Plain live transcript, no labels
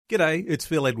G'day, it's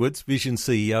Phil Edwards, Vision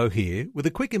CEO here, with a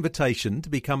quick invitation to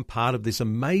become part of this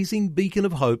amazing beacon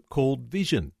of hope called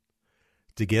Vision.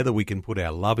 Together we can put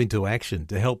our love into action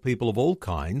to help people of all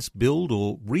kinds build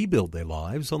or rebuild their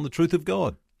lives on the truth of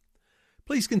God.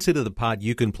 Please consider the part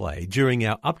you can play during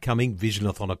our upcoming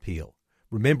Visionathon appeal,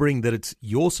 remembering that it's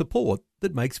your support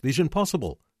that makes Vision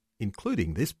possible,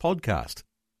 including this podcast.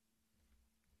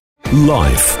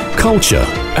 Life, culture,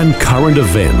 and current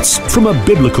events from a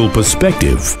biblical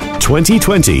perspective.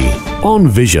 2020 on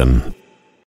Vision.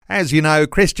 As you know,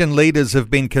 Christian leaders have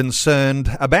been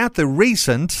concerned about the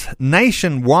recent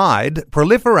nationwide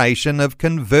proliferation of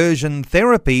conversion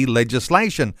therapy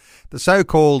legislation. The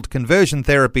so-called conversion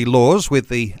therapy laws, with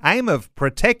the aim of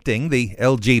protecting the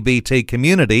LGBT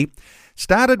community,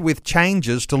 started with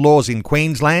changes to laws in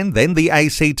Queensland, then the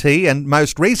ACT, and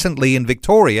most recently in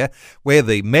Victoria, where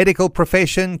the medical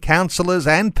profession, counsellors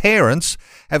and parents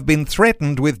have been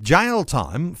threatened with jail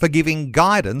time for giving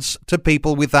guidance to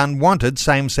people with unwanted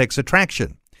same-sex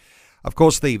attraction. Of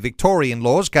course, the Victorian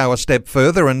laws go a step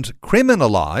further and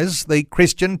criminalise the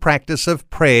Christian practice of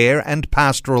prayer and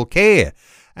pastoral care,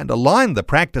 and align the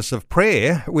practice of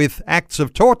prayer with acts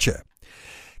of torture.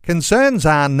 Concerns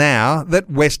are now that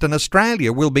Western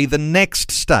Australia will be the next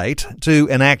state to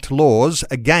enact laws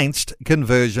against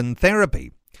conversion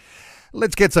therapy.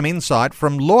 Let's get some insight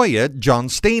from lawyer John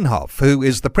Steenhof, who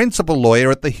is the principal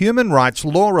lawyer at the Human Rights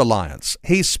Law Alliance.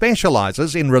 He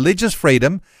specialises in religious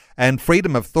freedom and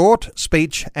freedom of thought,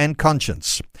 speech and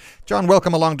conscience. John,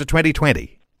 welcome along to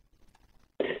 2020.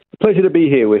 Pleasure to be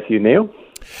here with you, Neil.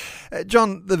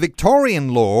 John, the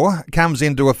Victorian law comes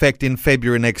into effect in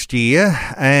February next year,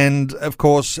 and of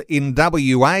course in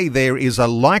WA there is a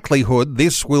likelihood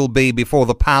this will be before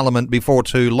the Parliament before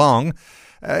too long.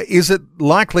 Is it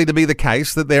likely to be the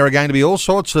case that there are going to be all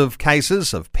sorts of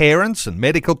cases of parents and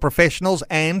medical professionals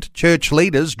and church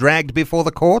leaders dragged before the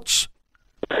courts?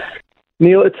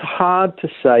 Neil, it's hard to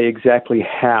say exactly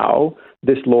how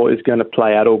this law is going to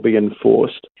play out or be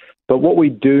enforced, but what we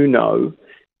do know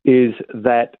is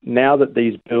that now that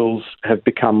these bills have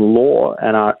become law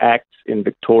and are acts in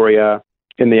Victoria,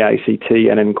 in the ACT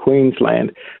and in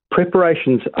Queensland,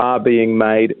 preparations are being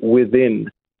made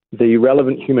within the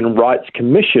relevant human rights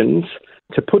commissions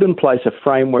to put in place a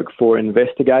framework for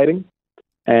investigating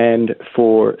and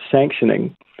for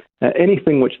sanctioning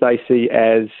anything which they see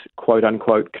as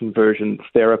quote-unquote conversion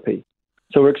therapy.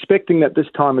 So we're expecting that this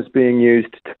time is being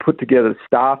used to put together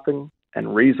staffing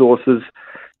and resources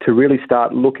to really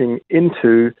start looking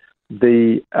into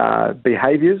the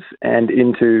behaviours and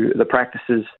into the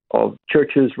practices of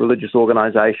churches, religious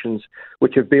organisations,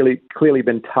 which have clearly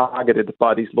been targeted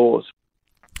by these laws.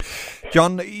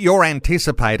 John, you're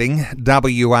anticipating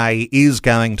WA is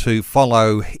going to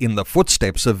follow in the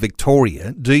footsteps of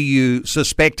Victoria. Do you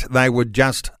suspect they would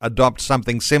just adopt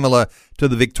something similar to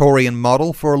the Victorian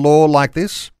model for a law like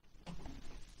this?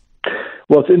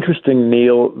 Well, it's interesting,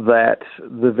 Neil, that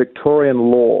the Victorian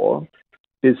law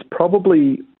is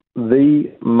probably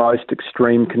the most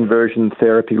extreme conversion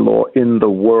therapy law in the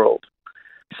world.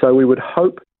 So we would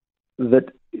hope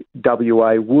that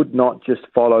WA would not just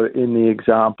follow in the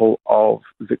example of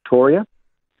Victoria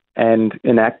and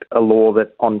enact a law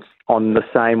that on the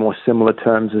same or similar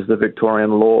terms as the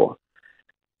Victorian law.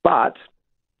 But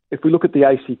if we look at the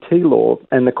ACT law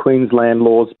and the Queensland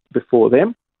laws before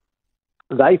them,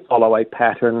 they follow a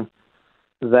pattern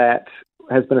that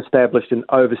has been established in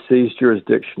overseas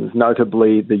jurisdictions,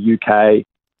 notably the UK,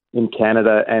 in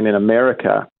Canada and in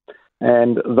America.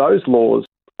 And those laws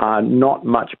are not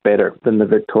much better than the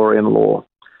Victorian law.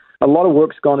 A lot of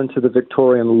work's gone into the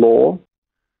Victorian law,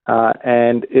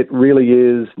 and it really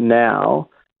is now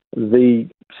the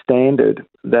standard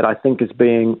that I think is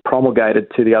being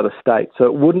promulgated to the other states. So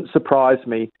it wouldn't surprise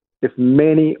me if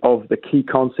many of the key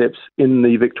concepts in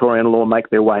the Victorian law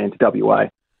make their way into WA.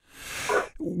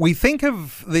 We think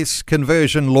of this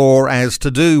conversion law as to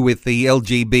do with the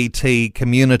LGBT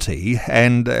community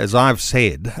and, as I've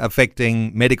said,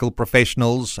 affecting medical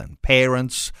professionals and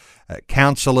parents,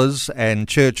 counsellors and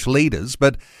church leaders.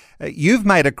 But you've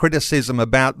made a criticism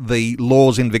about the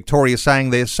laws in Victoria, saying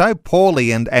they're so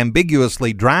poorly and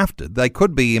ambiguously drafted they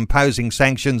could be imposing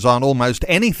sanctions on almost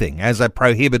anything as a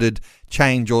prohibited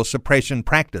change or suppression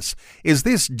practice. Is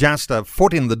this just a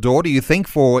foot in the door, do you think,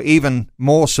 for even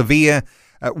more severe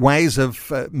ways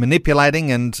of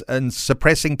manipulating and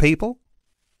suppressing people?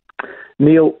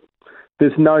 Neil,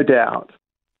 there's no doubt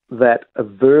that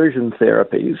aversion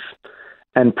therapies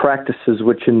and practices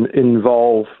which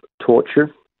involve torture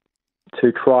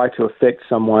to try to affect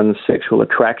someone's sexual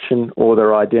attraction or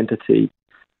their identity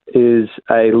is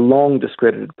a long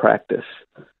discredited practice.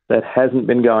 that hasn't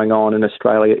been going on in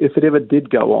Australia. If it ever did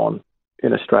go on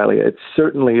in Australia, it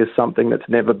certainly is something that's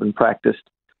never been practiced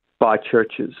by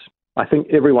churches. I think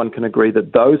everyone can agree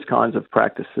that those kinds of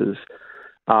practices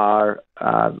are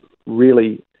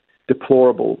really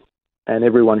deplorable, and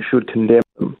everyone should condemn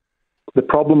them. The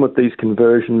problem with these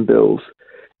conversion bills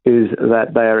is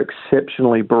that they are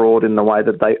exceptionally broad in the way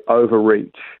that they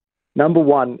overreach. Number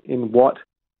one, in what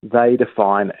they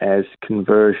define as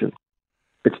conversion.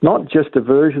 It's not just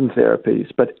aversion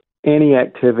therapies, but any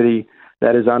activity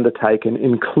that is undertaken,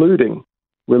 including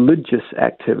religious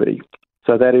activity.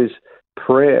 So that is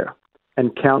prayer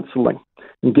and counselling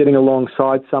and getting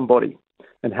alongside somebody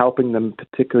and helping them,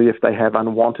 particularly if they have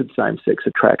unwanted same-sex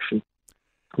attraction.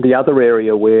 The other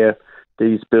area where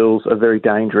these bills are very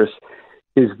dangerous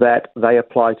is that they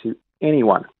apply to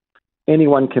anyone.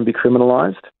 Anyone can be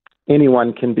criminalised.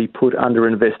 Anyone can be put under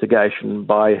investigation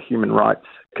by a human rights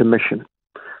commission.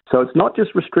 So it's not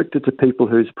just restricted to people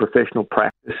whose professional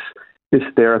practice is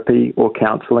therapy or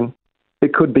counselling.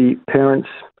 It could be parents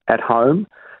at home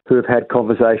who have had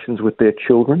conversations with their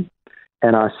children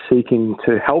and are seeking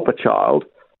to help a child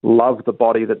love the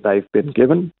body that they've been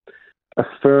given,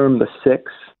 affirm the sex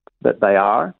that they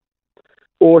are,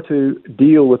 or to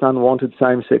deal with unwanted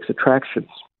same-sex attractions.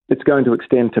 It's going to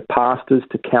extend to pastors,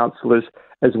 to counsellors,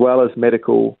 as well as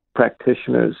medical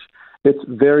practitioners. It's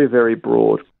very, very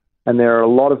broad. And there are a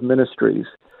lot of ministries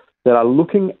that are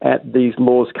looking at these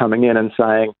laws coming in and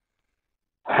saying,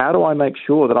 how do I make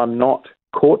sure that I'm not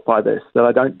caught by this, that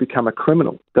I don't become a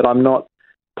criminal, that I'm not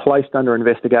placed under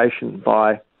investigation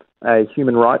by a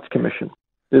human rights commission?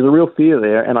 There's a real fear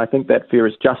there, and I think that fear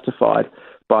is justified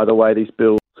by the way these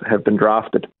bills have been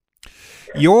drafted.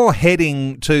 You're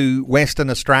heading to Western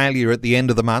Australia at the end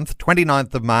of the month,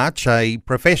 29th of March, a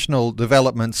professional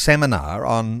development seminar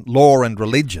on law and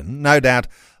religion. No doubt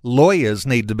lawyers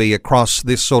need to be across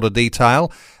this sort of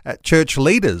detail. Church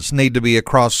leaders need to be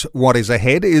across what is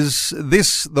ahead. Is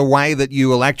this the way that you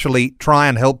will actually try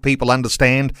and help people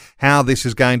understand how this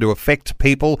is going to affect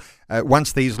people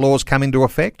once these laws come into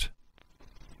effect?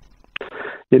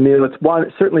 Yeah, Neil, it's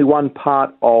certainly one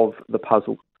part of the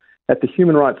puzzle. At the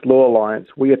Human Rights Law Alliance,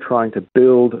 we are trying to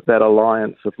build that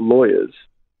alliance of lawyers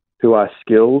who are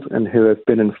skilled and who have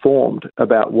been informed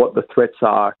about what the threats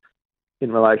are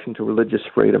in relation to religious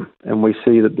freedom. And we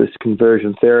see that this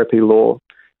conversion therapy law,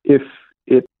 if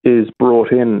it is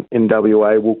brought in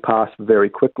WA, will pass very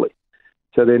quickly.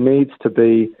 So there needs to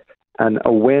be an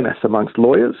awareness amongst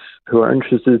lawyers who are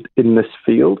interested in this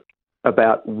field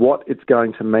about what it's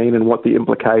going to mean and what the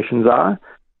implications are,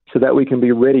 so that we can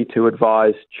be ready to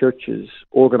advise churches,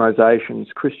 organisations,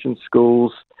 Christian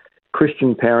schools,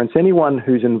 Christian parents. Anyone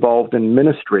who's involved in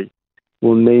ministry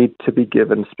will need to be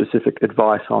given specific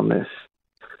advice on this.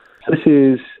 This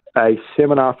is a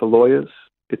seminar for lawyers.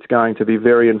 It's going to be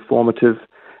very informative,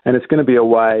 and it's going to be a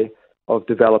way of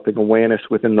developing awareness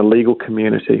within the legal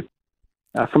community.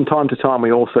 From time to time,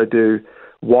 we also do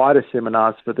wider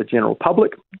seminars for the general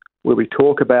public, where we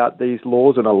talk about these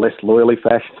laws in a less lawyerly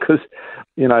fashion, because,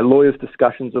 lawyers'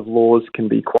 discussions of laws can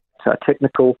be quite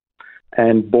technical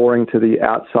and boring to the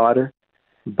outsider.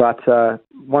 But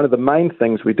one of the main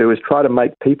things we do is try to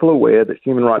make people aware that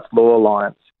Human Rights Law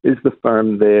Alliance is the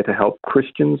firm there to help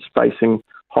Christians facing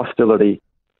hostility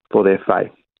for their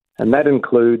faith. And that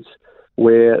includes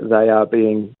where they are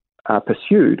being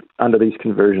pursued under these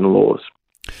conversion laws.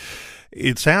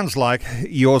 It sounds like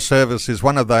your service is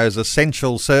one of those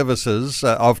essential services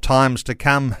of times to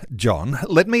come, John.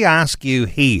 Let me ask you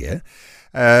here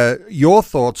your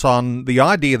thoughts on the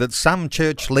idea that some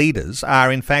church leaders are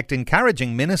in fact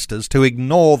encouraging ministers to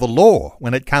ignore the law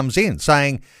when it comes in,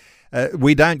 saying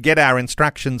we don't get our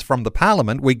instructions from the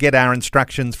Parliament, we get our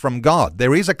instructions from God.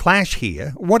 There is a clash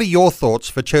here. What are your thoughts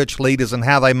for church leaders and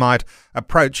how they might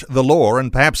approach the law?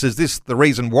 And perhaps is this the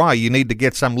reason why you need to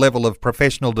get some level of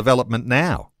professional development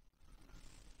now?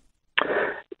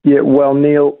 Yeah, well,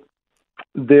 Neil,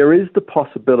 there is the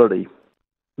possibility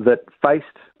that faced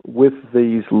with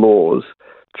these laws,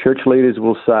 church leaders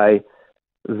will say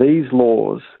these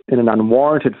laws in an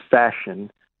unwarranted fashion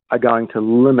are going to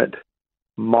limit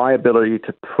my ability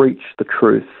to preach the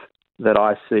truth that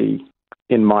I see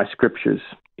in my scriptures,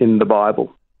 in the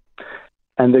Bible.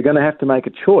 And they're going to have to make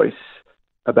a choice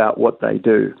about what they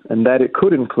do, and that it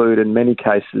could include, in many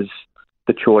cases,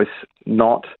 the choice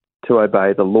not to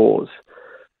obey the laws.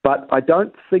 But I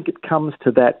don't think it comes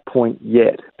to that point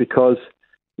yet, because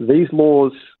these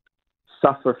laws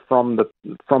suffer from the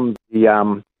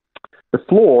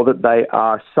flaw that they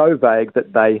are so vague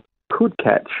that they could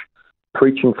catch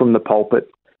preaching from the pulpit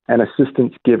and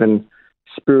assistance given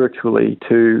spiritually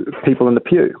to people in the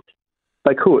pew.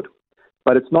 They could.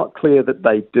 but it's not clear that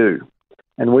they do.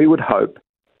 And we would hope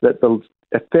that the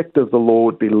effect of the law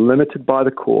would be limited by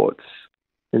the courts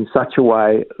in such a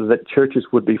way that churches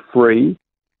would be free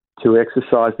to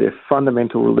exercise their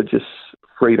fundamental religious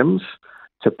freedoms,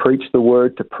 to preach the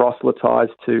word, to proselytize,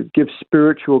 to give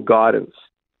spiritual guidance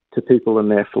to people in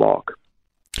their flock.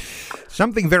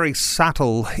 Something very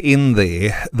subtle in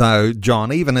there, though,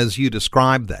 John, even as you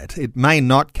describe that. It may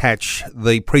not catch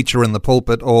the preacher in the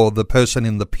pulpit or the person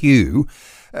in the pew,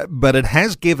 but it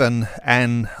has given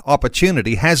an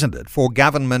opportunity, hasn't it, for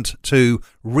government to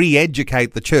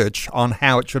re-educate the church on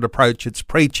how it should approach its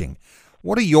preaching.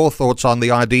 What are your thoughts on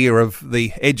the idea of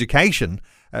the education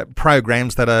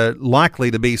programs that are likely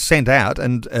to be sent out,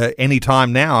 and any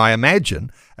time now, I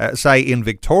imagine, say in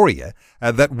Victoria,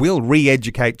 that will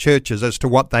re-educate churches as to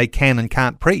what they can and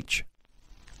can't preach?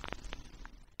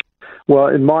 Well,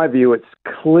 in my view, it's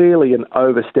clearly an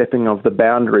overstepping of the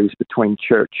boundaries between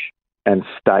church and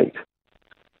state.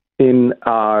 In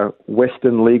our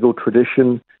Western legal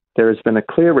tradition, there has been a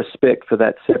clear respect for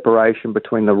that separation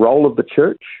between the role of the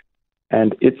church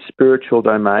and its spiritual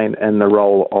domain and the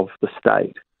role of the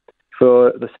state.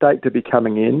 For the state to be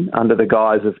coming in under the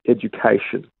guise of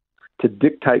education, to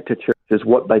dictate to churches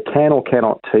what they can or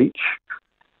cannot teach,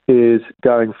 is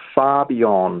going far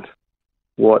beyond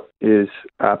what is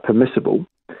permissible.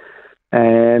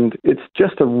 And it's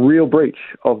just a real breach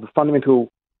of the fundamental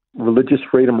religious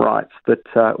freedom rights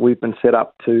that we've been set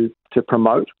up to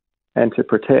promote and to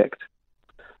protect.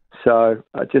 So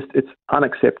it's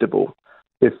unacceptable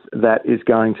if that is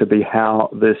going to be how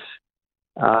this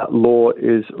law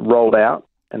is rolled out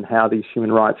and how these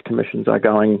human rights commissions are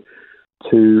going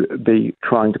to be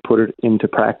trying to put it into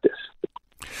practice.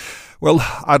 Well,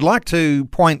 I'd like to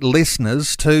point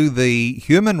listeners to the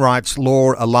Human Rights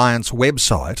Law Alliance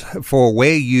website for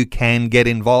where you can get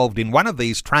involved in one of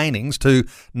these trainings to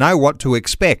know what to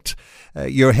expect.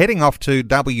 You're heading off to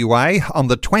WA on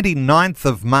the 29th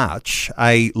of March,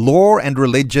 a Law and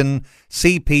Religion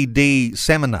CPD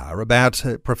seminar about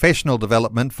professional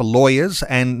development for lawyers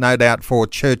and no doubt for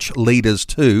church leaders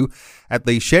too at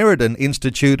the Sheridan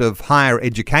Institute of Higher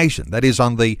Education. That is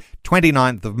on the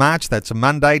 29th of March. That's a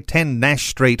Monday, 10 Nash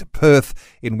Street, Perth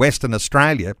in Western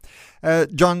Australia.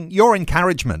 John, your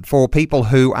encouragement for people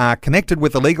who are connected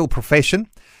with the legal profession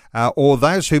or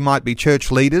those who might be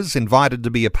church leaders invited to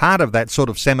be a part of that sort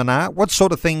of seminar, what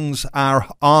sort of things are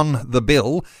on the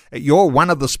bill? You're one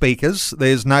of the speakers.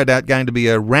 There's no doubt going to be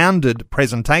a rounded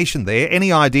presentation there.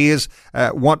 Any ideas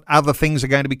what other things are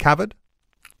going to be covered?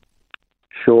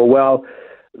 Sure. Well,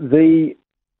 the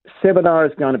seminar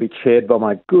is going to be chaired by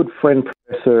my good friend,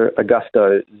 Professor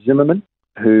Augusto Zimmerman,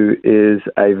 who is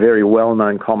a very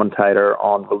well-known commentator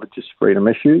on religious freedom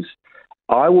issues.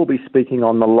 I will be speaking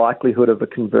on the likelihood of a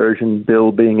conversion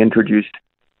bill being introduced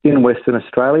in Western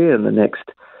Australia in the next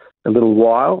little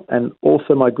while. And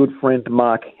also my good friend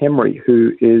Mark Henry,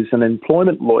 who is an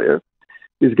employment lawyer,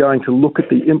 is going to look at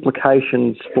the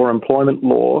implications for employment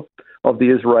law of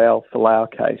the Israel-Folau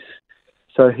case.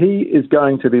 So he is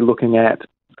going to be looking at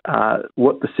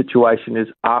what the situation is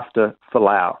after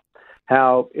Folau,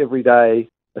 how everyday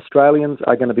Australians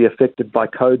are going to be affected by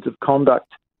codes of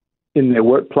conduct in their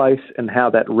workplace and how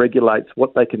that regulates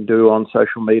what they can do on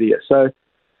social media. So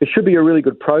it should be a really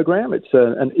good program. It's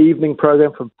an evening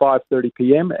program from 5:30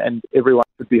 p.m. and everyone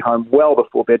should be home well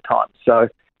before bedtime. So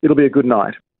it'll be a good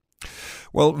night.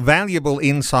 Well, valuable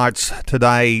insights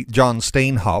today, John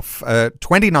Steenhof.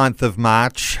 29th of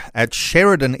March at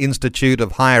Sheridan Institute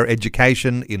of Higher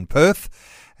Education in Perth.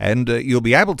 And you'll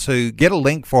be able to get a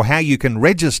link for how you can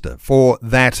register for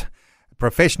that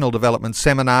professional development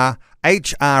seminar,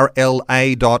 hrla.org.au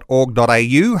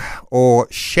or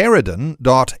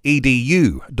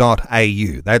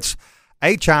sheridan.edu.au. That's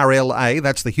HRLA,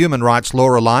 that's the Human Rights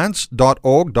Law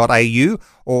Alliance.org.au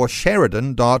or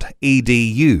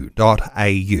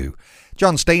sheridan.edu.au.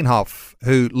 John Steenhof,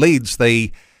 who leads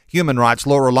the Human Rights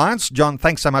Law Alliance. John,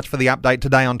 thanks so much for the update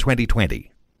today on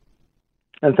 2020.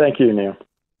 And thank you, Neil.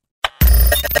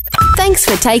 Thanks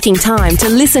for taking time to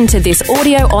listen to this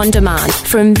audio on demand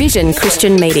from Vision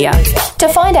Christian Media. To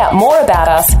find out more about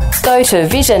us, go to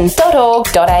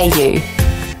vision.org.au.